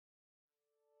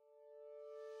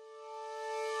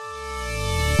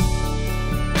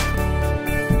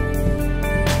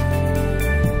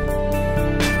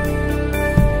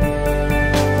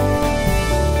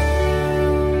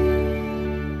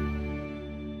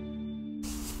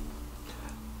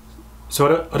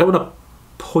So I don't want to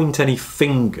point any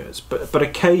fingers, but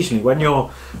occasionally when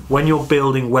you're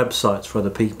building websites for other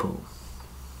people,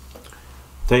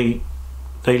 they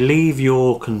leave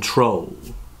your control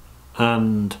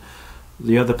and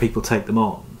the other people take them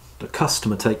on. The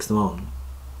customer takes them on,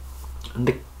 and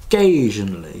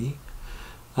occasionally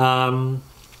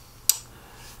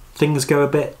things go a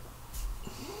bit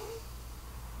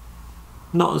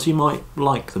not as you might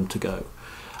like them to go,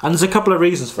 and there's a couple of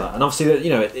reasons for that. And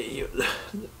obviously,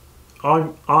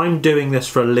 I'm doing this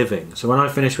for a living, so when I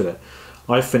finish with it,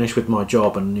 I finish with my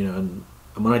job, and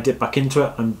and when I dip back into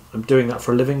it, I'm doing that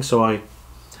for a living. So I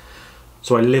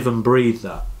live and breathe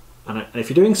that. And if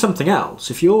you're doing something else,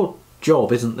 if your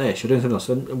job isn't this, you're doing something else,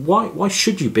 then why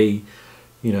should you be,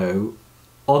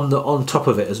 on top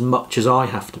of it as much as I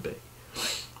have to be?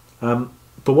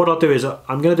 But what I'll do is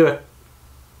I'm going to do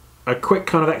a quick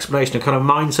kind of explanation, a kind of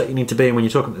mindset you need to be in when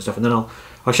you're talking about this stuff, and then I'll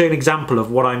show you an example of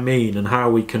what I mean and how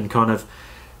we can kind of,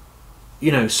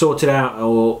 sort it out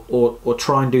or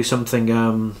try and do something.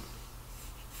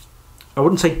 I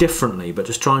wouldn't say differently, but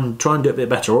just try and do it a bit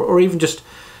better, or even just,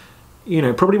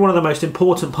 probably one of the most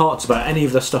important parts about any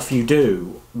of the stuff you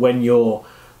do when you're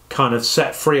kind of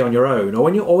set free on your own, or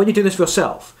when you do this for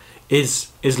yourself,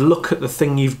 is look at the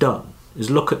thing you've done, is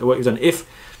look at the work you've done.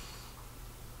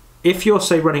 If you're,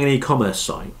 say, running an e-commerce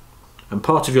site, and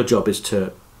part of your job is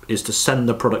to send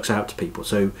the products out to people,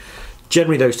 so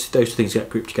generally those two things get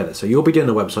grouped together. So you'll be doing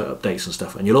the website updates and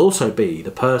stuff, and you'll also be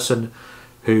the person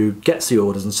who gets the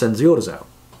orders and sends the orders out.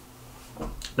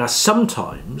 Now,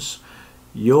 sometimes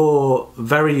you're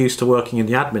very used to working in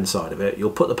the admin side of it.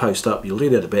 You'll put the post up, you'll do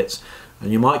the other bits,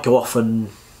 and you might go off and,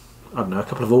 I don't know, a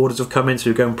couple of orders have come in, so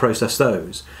you go and process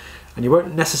those, and you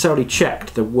won't necessarily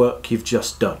check the work you've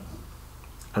just done,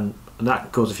 and that can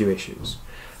cause a few issues.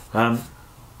 So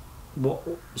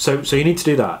you need to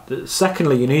do that.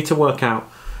 Secondly, you need to work out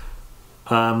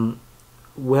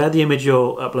where the image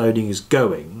you're uploading is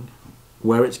going,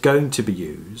 where it's going to be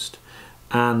used,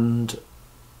 and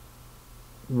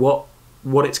what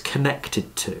it's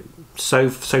connected to. So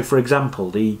for example,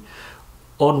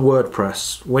 on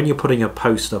WordPress, when you're putting a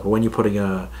post up or when you're putting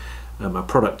a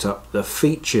product up, the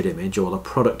featured image or the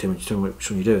product image, which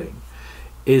one you're doing,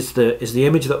 is the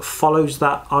image that follows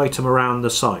that item around the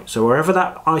site. So wherever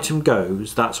that item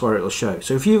goes, that's where it'll show.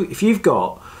 So if you've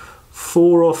got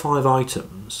 4 or 5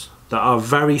 items that are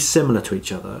very similar to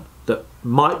each other, that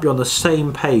might be on the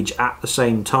same page at the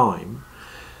same time,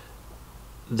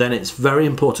 then it's very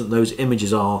important those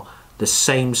images are the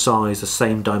same size, the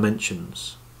same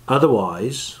dimensions.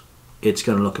 Otherwise, it's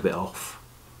going to look a bit off.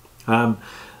 The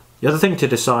other thing to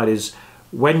decide is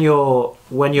when you're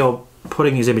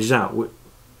putting these images out,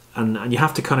 and you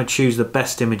have to kind of choose the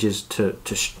best images to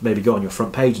maybe go on your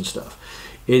front page and stuff,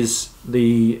 is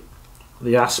the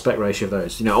aspect ratio of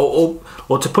those.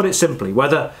 Or to put it simply,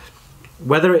 whether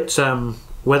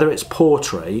it's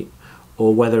portrait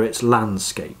or whether it's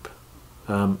landscape.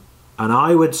 And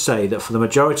I would say that for the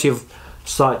majority of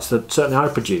sites that certainly I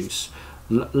produce,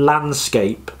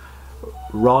 landscape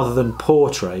rather than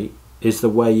portrait is the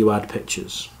way you add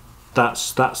pictures.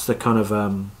 That's the kind of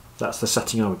that's the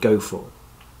setting I would go for.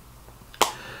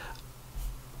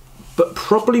 But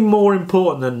probably more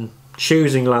important than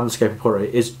choosing landscape and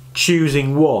portrait is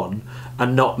choosing one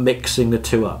and not mixing the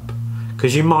two up,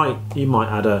 because you might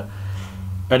add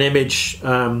an image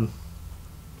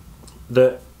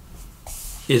that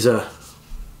is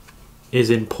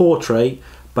in portrait,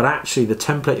 but actually the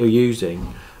template you're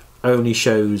using only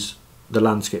shows the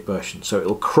landscape version, so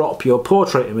it'll crop your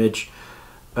portrait image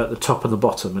at the top and the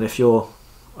bottom, and if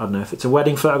it's a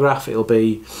wedding photograph, it'll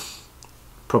be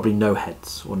probably no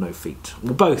heads or no feet,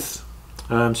 or both.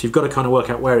 So you've got to kind of work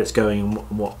out where it's going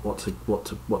and what to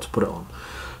put it on.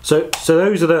 So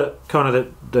those are the kind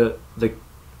of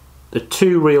the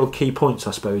two real key points,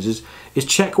 I suppose, is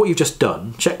check what you've just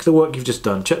done, check the work you've just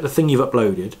done, check the thing you've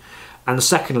uploaded, and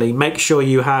secondly, make sure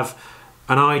you have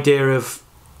an idea of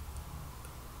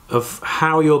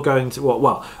how you're going to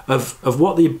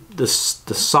what the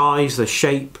size, the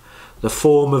shape, the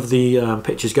form of the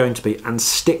picture is going to be, and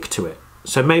stick to it.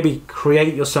 So maybe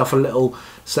create yourself a little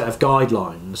set of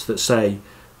guidelines that say,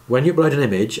 when you upload an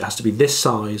image, it has to be this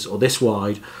size or this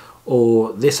wide,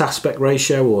 or this aspect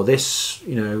ratio, or this,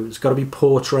 it's got to be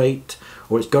portrait,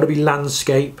 or it's got to be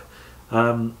landscape,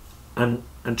 and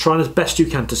trying as best you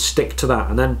can to stick to that.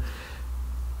 And then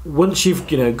once you've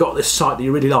got this site that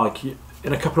you really like,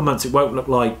 in a couple of months it won't look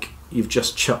like you've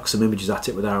just chucked some images at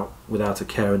it without a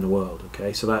care in the world.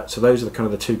 Okay, so those are the kind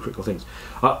of the two critical things.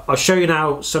 I'll show you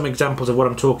now some examples of what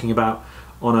I'm talking about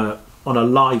on a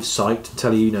live site, to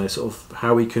tell you, sort of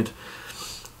how we could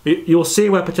you'll see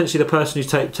where potentially the person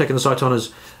who's taken the site on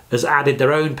has added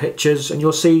their own pictures, and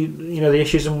you'll see, you know, the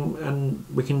issues, and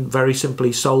we can very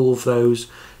simply solve those,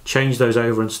 change those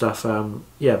over and stuff.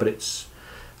 Yeah, but it's,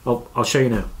 I'll show you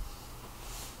now.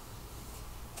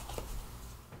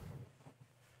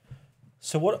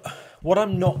 So what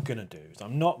I'm not going to do is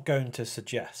I'm not going to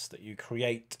suggest that you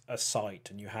create a site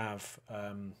and you have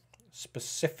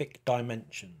specific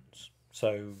dimensions.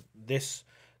 So this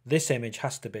image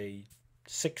has to be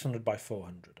 600 by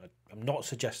 400. I'm not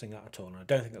suggesting that at all, and I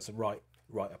don't think that's the right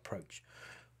approach.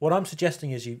 What I'm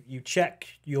suggesting is you check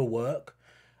your work,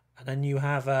 and then you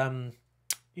have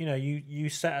you know, you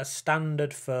set a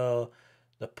standard for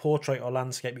the portrait or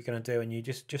landscape you're going to do, and you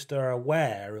just are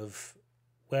aware of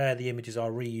where the images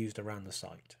are reused around the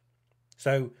site.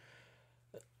 So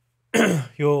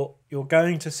you're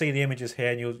going to see the images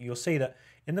here, and you'll see that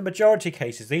in the majority of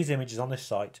cases these images on this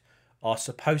site are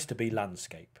supposed to be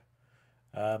landscape.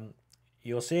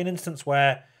 You'll see an instance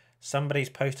where somebody's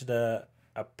posted a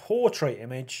portrait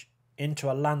image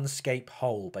into a landscape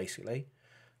hole, basically.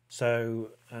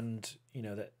 So, and you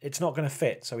know that it's not going to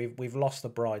fit, so we've lost the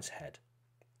bride's head.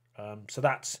 So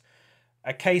that's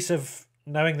a case of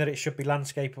knowing that it should be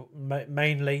landscape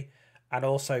mainly, and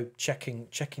also checking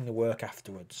the work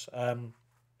afterwards. So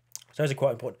those are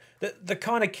quite important. The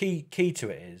kind of key to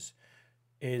it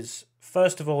is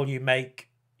first of all you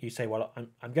say, well,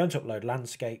 I'm going to upload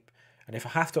landscape, and if I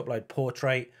have to upload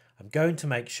portrait, I'm going to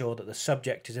make sure that the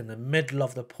subject is in the middle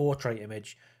of the portrait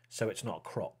image so it's not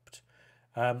cropped.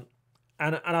 And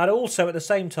I'd also at the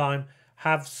same time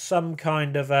have some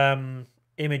kind of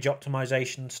image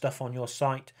optimization stuff on your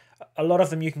site. A lot of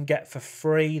them you can get for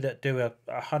free that do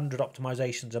 100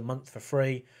 optimizations a month for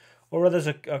free, or others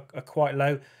are quite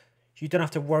low. You don't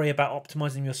have to worry about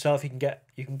optimizing yourself. You can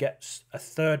get a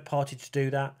third party to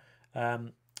do that,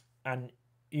 and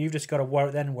you've just got to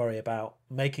worry about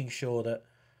making sure that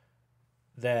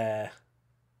that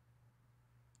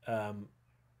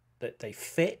they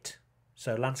fit.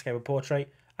 So landscape and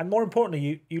portrait, and more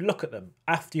importantly, you look at them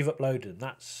after you've uploaded them.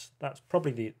 That's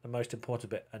probably the most important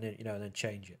bit, and then, and then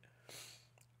change it,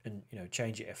 and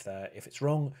change it if it's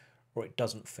wrong or it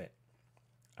doesn't fit,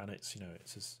 and it's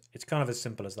it's kind of as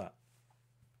simple as that.